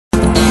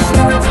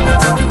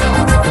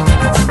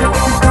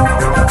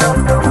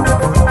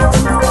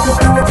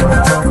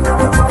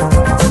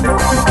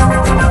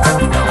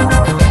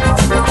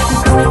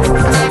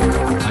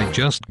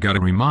just got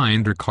a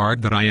reminder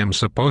card that I am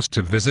supposed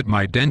to visit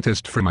my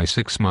dentist for my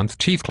 6-month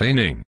teeth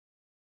cleaning.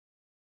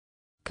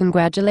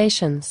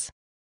 Congratulations.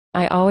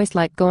 I always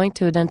like going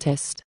to a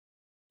dentist.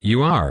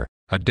 You are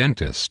a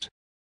dentist.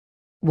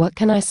 What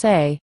can I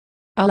say?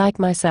 I like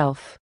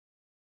myself.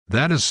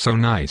 That is so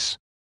nice.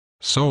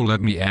 So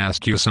let me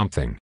ask you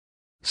something.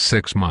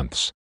 6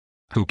 months.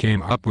 Who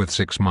came up with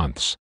 6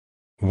 months?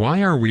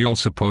 Why are we all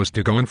supposed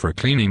to go in for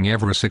cleaning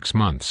every 6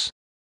 months?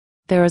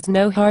 There is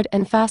no hard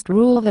and fast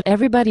rule that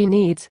everybody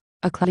needs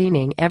a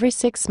cleaning every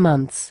 6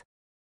 months.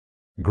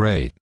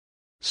 Great.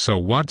 So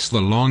what's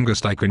the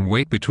longest I can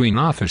wait between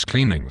office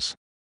cleanings?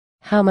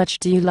 How much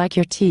do you like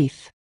your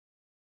teeth?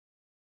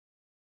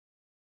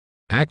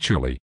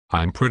 Actually,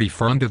 I'm pretty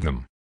fond of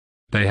them.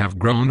 They have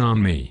grown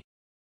on me.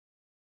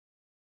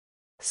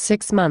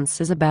 6 months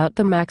is about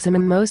the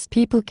maximum most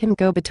people can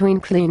go between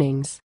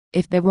cleanings,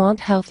 if they want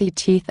healthy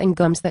teeth and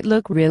gums that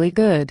look really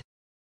good.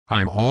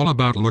 I'm all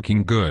about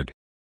looking good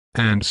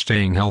and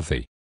staying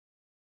healthy.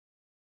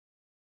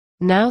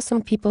 Now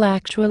some people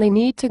actually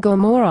need to go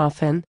more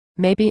often,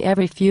 maybe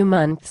every few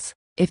months,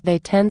 if they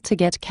tend to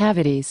get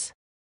cavities.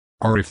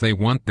 Or if they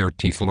want their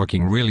teeth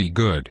looking really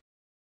good.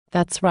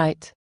 That's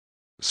right.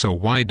 So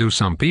why do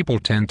some people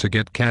tend to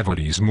get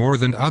cavities more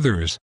than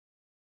others?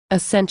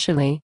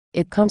 Essentially,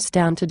 it comes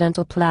down to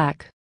dental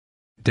plaque.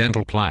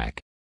 Dental plaque.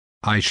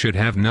 I should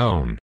have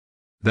known.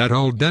 That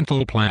old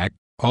dental plaque,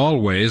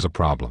 always a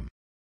problem.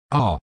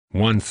 Oh,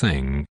 one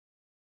thing.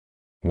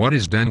 What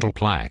is dental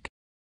plaque?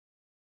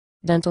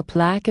 Dental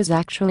plaque is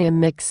actually a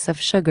mix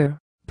of sugar,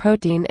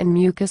 protein and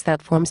mucus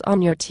that forms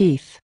on your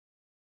teeth.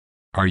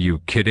 Are you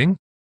kidding?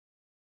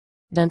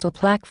 Dental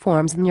plaque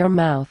forms in your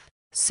mouth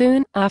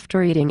soon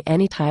after eating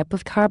any type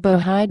of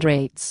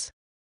carbohydrates.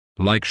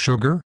 Like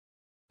sugar?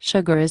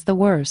 Sugar is the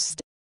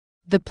worst.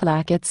 The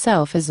plaque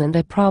itself isn't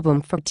a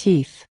problem for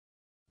teeth.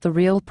 The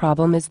real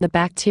problem is the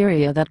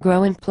bacteria that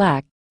grow in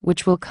plaque,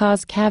 which will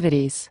cause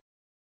cavities.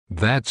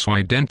 That's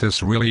why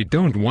dentists really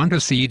don't want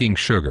us eating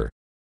sugar.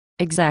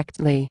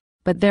 Exactly,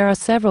 but there are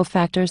several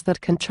factors that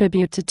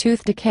contribute to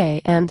tooth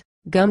decay and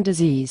gum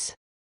disease.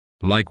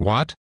 Like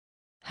what?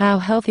 How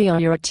healthy are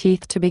your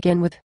teeth to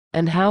begin with,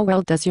 and how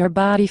well does your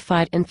body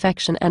fight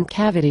infection and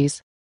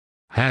cavities?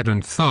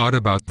 Hadn't thought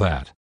about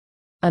that.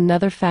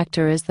 Another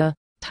factor is the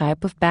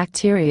type of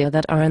bacteria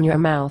that are in your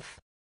mouth.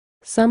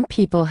 Some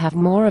people have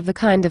more of the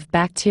kind of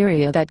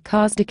bacteria that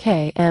cause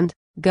decay and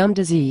gum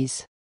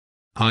disease.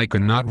 I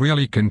cannot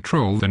really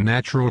control the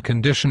natural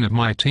condition of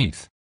my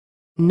teeth.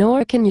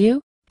 Nor can you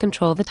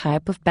control the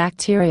type of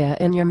bacteria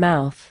in your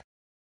mouth.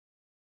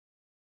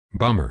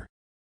 Bummer.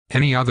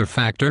 Any other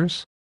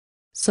factors?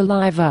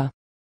 Saliva.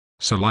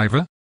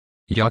 Saliva?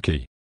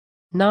 Yucky.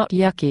 Not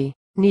yucky,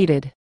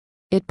 needed.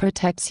 It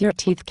protects your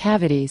teeth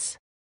cavities.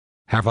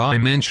 Have I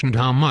mentioned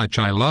how much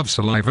I love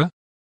saliva?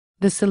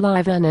 The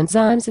saliva and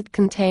enzymes it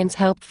contains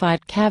help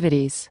fight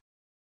cavities.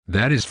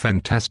 That is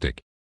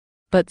fantastic.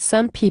 But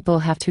some people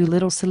have too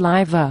little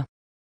saliva.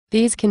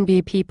 These can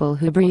be people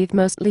who breathe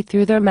mostly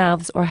through their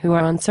mouths or who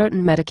are on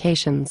certain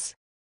medications.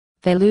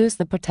 They lose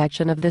the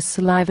protection of this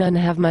saliva and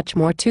have much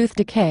more tooth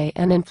decay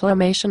and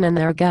inflammation in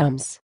their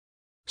gums.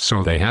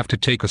 So they have to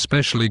take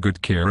especially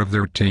good care of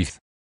their teeth.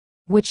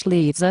 Which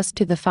leads us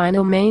to the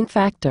final main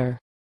factor.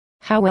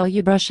 How well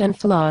you brush and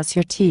floss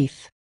your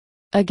teeth.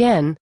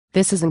 Again,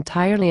 this is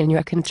entirely in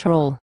your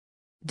control.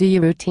 Do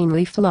you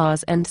routinely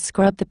floss and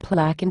scrub the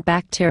plaque and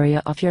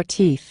bacteria off your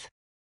teeth?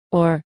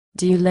 Or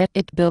do you let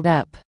it build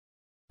up?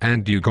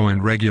 And do you go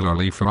in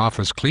regularly for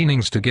office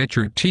cleanings to get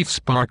your teeth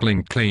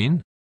sparkling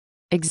clean?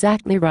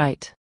 Exactly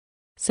right.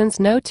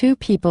 Since no two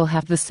people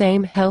have the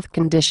same health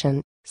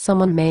condition,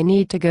 someone may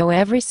need to go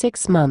every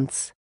 6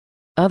 months.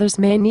 Others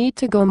may need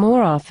to go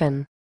more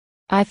often.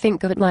 I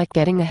think of it like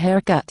getting a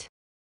haircut.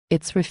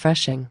 It's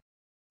refreshing.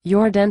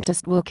 Your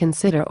dentist will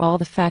consider all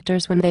the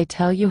factors when they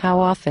tell you how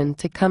often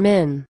to come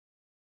in.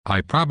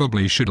 I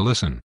probably should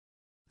listen.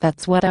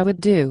 That's what I would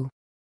do.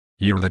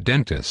 You're the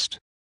dentist.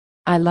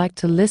 I like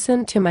to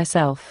listen to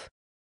myself.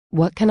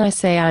 What can I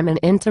say? I'm an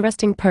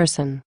interesting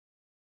person.